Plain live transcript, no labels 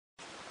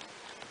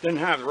didn't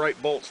have the right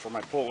bolts for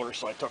my puller,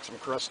 so I took some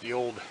crusty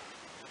old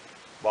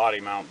body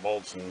mount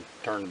bolts and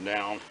turned them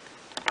down.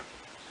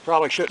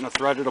 Probably shouldn't have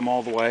threaded them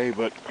all the way,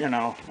 but you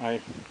know,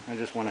 I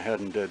just went ahead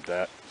and did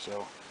that.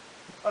 So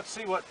let's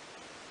see what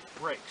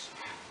breaks.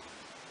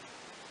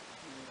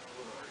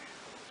 What are you?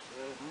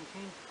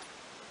 19?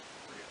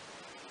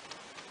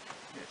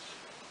 Yes.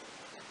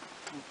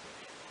 Okay.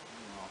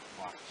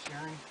 Lock the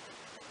steering.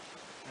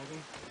 Maybe.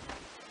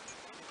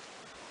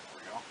 There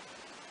we go.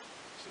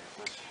 Let's see if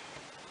this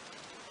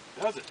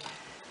does it.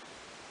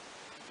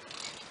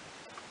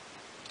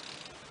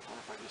 Or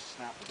if I just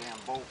snap the damn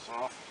bolts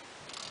off.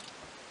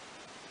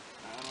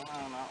 I don't know,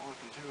 I'm not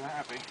looking too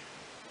happy.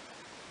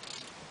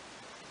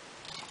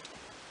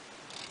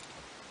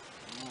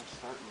 It's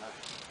starting to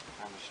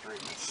kind of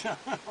straighten itself.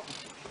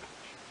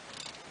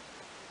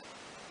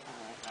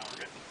 Alright, now we're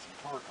getting some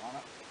torque on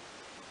it.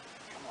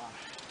 Come on,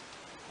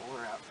 pull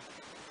her out.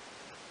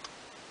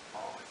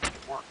 Oh, I think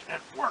it worked.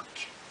 It worked!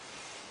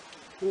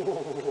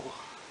 Whoa.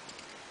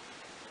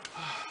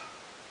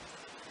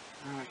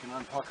 Now I can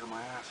unpucker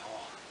my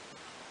asshole.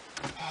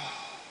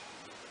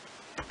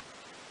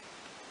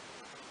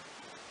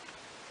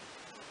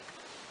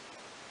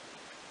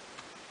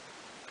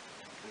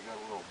 They got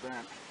a little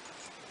bent.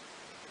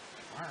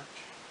 It worked.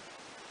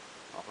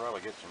 I'll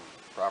probably get some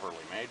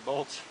properly made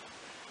bolts.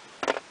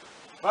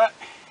 But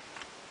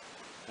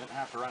didn't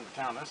have to run to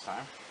town this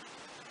time.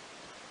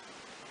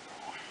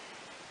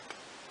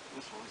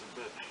 This one's a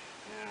bit,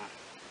 yeah.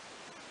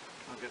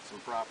 I'll get some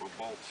proper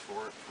bolts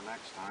for it for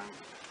next time.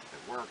 It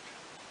worked.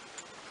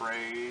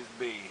 Praise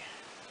be.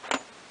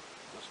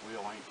 This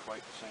wheel ain't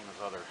quite the same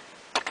as other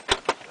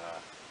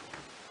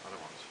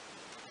ones.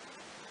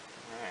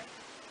 Alright.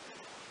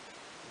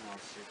 Now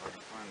let's see if I can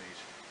find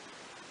these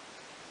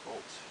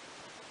bolts.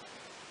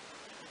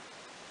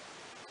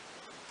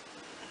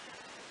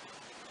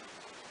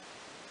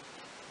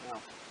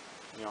 Well,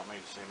 you don't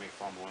need to see me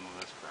fumbling with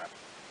this crap.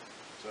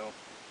 So,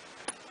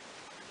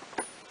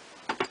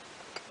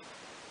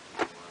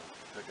 we'll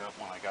pick up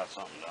when I got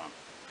something done.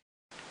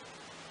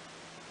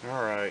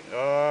 Alright,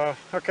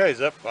 okay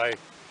Zip, I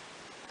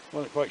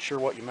wasn't quite sure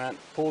what you meant.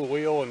 Pull the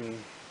wheel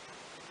and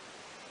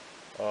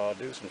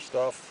do some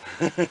stuff.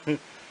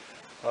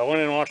 I went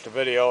in and watched a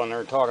video and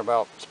they're talking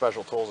about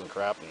special tools and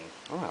crap, and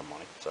I don't have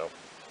money. So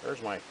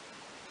there's my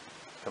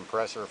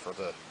compressor for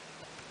the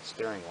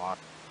steering lock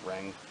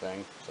ring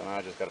thing. So now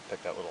I just got to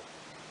pick that little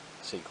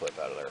C-clip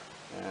out of there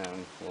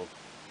and we'll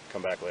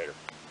come back later.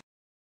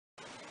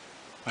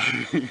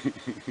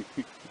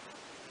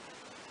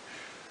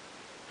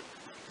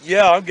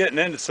 Yeah, I'm getting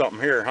into something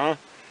here, huh?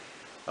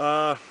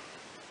 I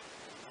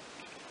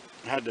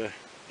had to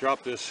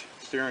drop this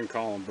steering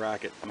column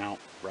mount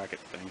bracket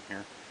thing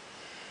here.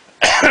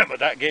 But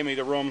that gave me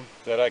the room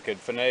that I could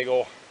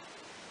finagle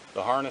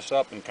the harness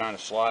up and kind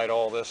of slide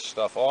all this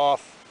stuff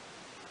off.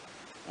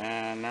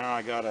 And now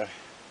I gotta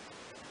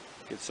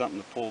get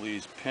something to pull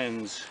these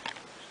pins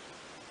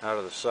out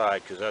of the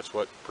side, because that's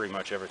what pretty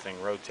much everything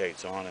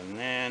rotates on. And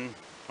then,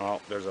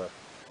 well, there's a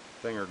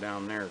finger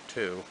down there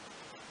too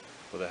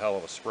with a hell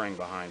of a spring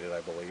behind it,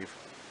 I believe.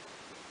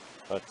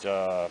 But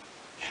I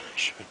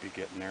should be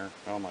getting there.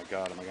 Oh my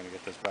god, am I going to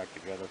get this back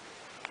together?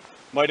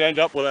 Might end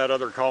up with that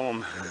other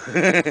column.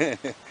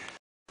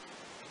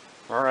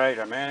 Alright,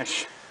 I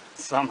managed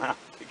somehow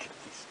to get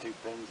these two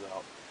pins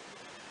out.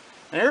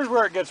 And here's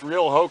where it gets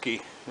real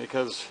hokey,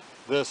 because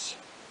this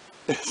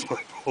is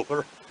my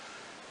puller.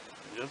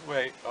 Just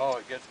wait. Oh,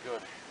 it gets good.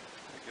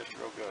 It gets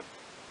real good.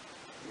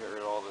 Get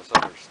rid of all this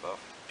other stuff.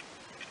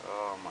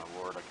 Oh my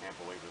lord, I can't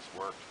believe this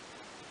worked.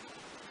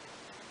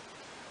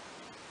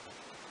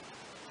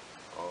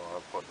 Oh,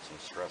 I'm putting some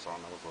stress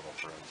on those little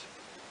threads.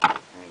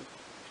 And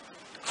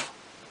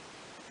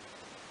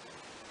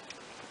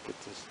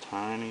get this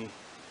tiny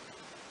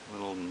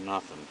little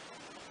nothing.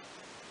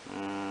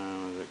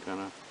 Is it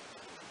gonna?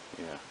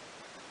 Yeah.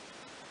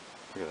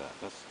 Look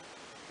at that.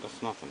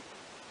 That's nothing.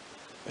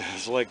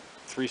 It's like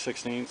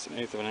 3/16, an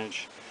eighth of an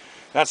inch.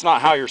 That's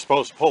not how you're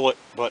supposed to pull it,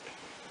 but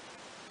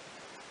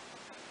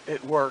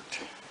it worked.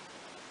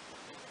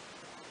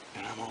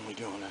 And I'm only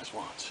doing this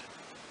once.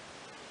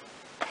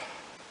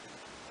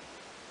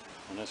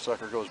 When this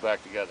sucker goes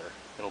back together,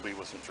 it'll be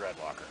with some thread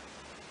locker.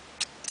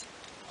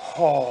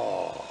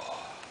 Oh,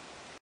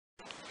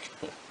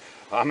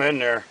 I'm in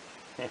there.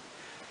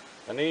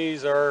 And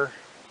these are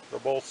the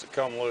bolts that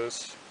come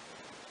loose.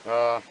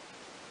 You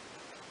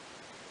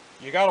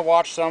got to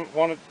watch I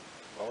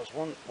was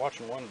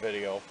watching one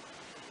video,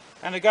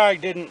 and the guy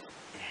didn't.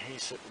 He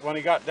said when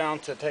he got down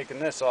to taking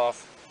this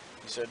off,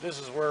 he said this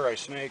is where I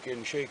snake it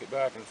and shake it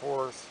back and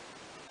forth.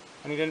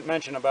 And he didn't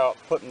mention about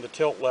putting the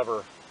tilt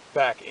lever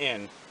back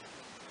in.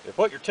 You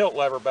put your tilt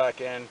lever back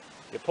in,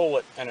 you pull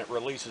it, and it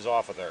releases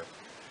off of there.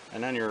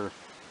 And then your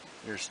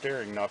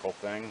steering knuckle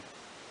thing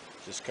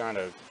just kind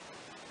of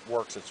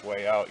works its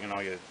way out. You know,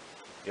 you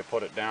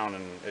put it down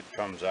and it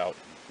comes out.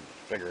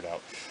 Figure it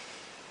out.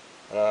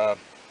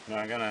 Now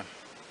I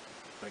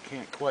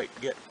can't quite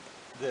get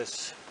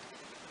this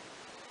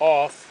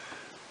off.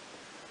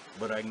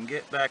 but I can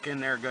get back in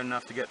there good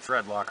enough to get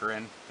thread locker in,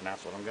 and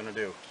that's what I'm gonna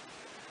do.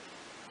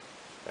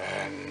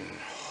 And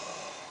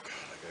oh God,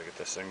 I gotta get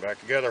this thing back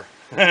together.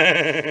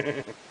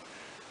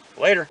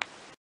 Later.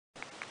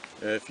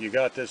 If you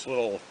got this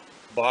little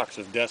box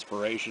of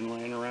desperation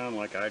laying around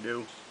like I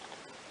do,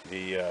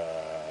 the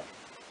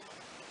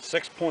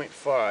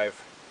 6.5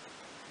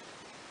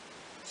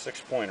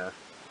 6-pointer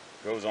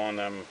goes on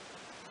them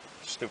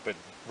stupid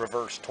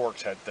reverse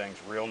Torx head things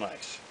real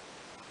nice.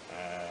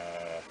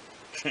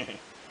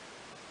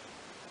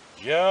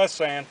 Just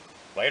saying.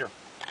 Later.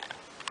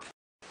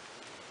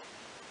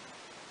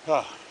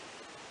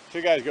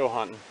 Two guys go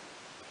hunting,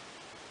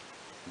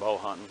 bow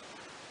hunting.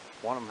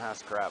 One of them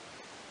has crap,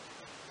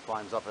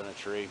 climbs up in a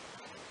tree,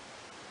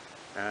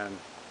 and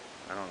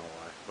I don't know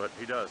why, but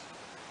he does.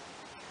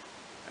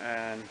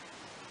 And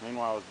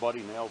meanwhile his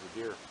buddy nails a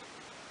deer.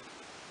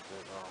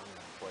 Says, oh, I'm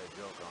gonna play a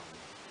joke on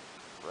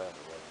Brad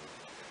or whatever.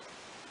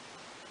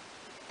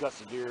 Guts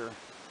the deer,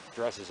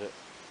 dresses it,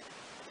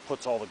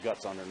 puts all the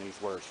guts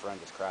underneath where his friend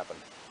is crapping.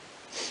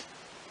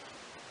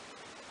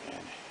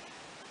 And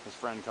his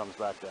friend comes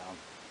back down.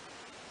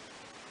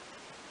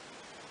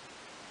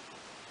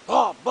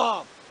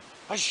 Bob,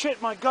 I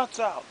shit my guts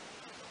out.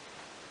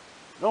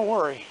 Don't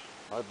worry,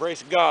 by the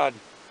grace of God,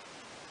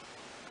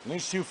 and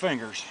these 2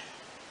 fingers,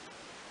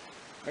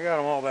 I got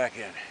them all back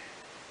in.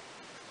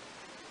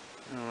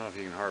 I don't know if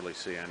you can hardly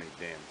see any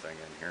damn thing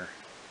in here.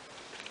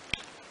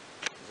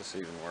 Is this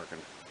even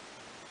working?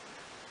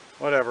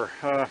 Whatever.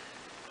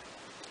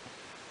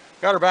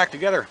 Got her back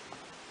together.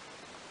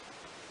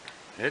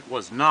 It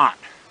was not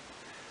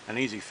an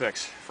easy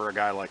fix for a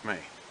guy like me,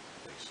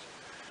 at least.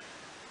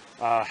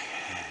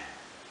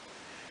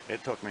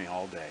 It took me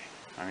all day.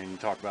 I mean,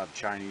 talk about a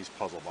Chinese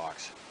puzzle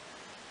box.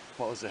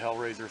 What was the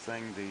Hellraiser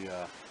thing?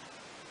 The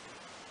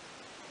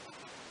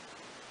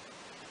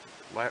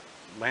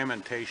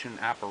lamentation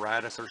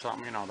apparatus or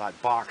something, you know,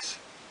 that box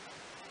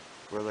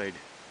where they'd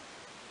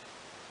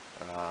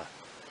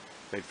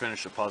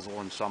finish the puzzle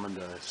and summon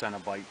the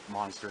Cenobite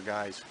monster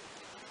guys.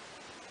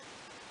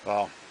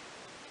 Well,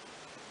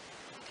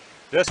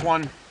 this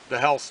one, the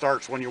hell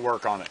starts when you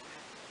work on it,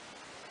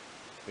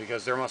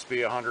 because there must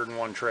be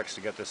 101 tricks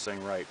to get this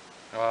thing right.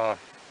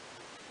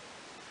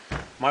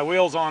 My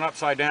wheel's on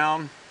upside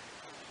down.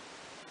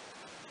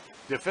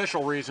 The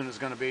official reason is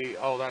going to be,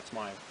 oh, that's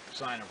my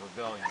sign of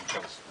rebellion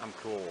because I'm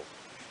cool.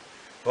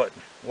 But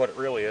what it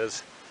really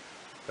is,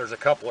 there's a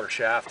coupler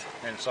shaft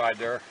inside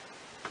there.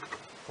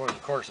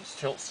 Of course it's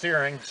tilt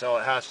steering, so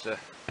it has to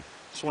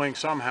swing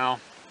somehow.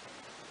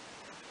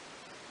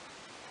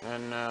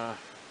 And man,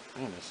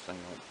 this thing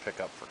won't pick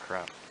up for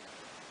crap.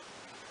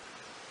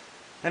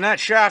 And that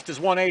shaft is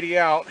 180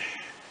 out,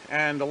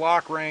 and the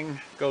lock ring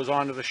goes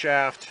onto the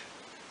shaft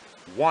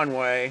one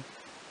way,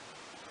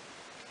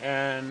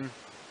 and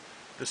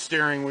the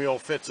steering wheel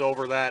fits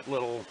over that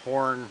little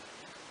horn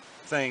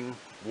thing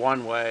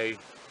one way,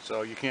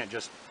 so you can't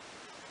just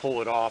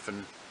pull it off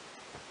and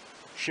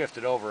shift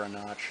it over a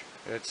notch.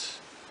 It's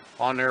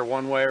on there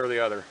one way or the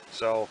other,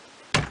 so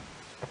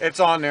it's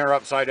on there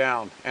upside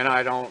down, and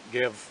I don't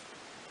give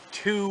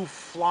 2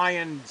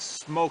 flying,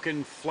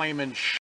 smoking, flaming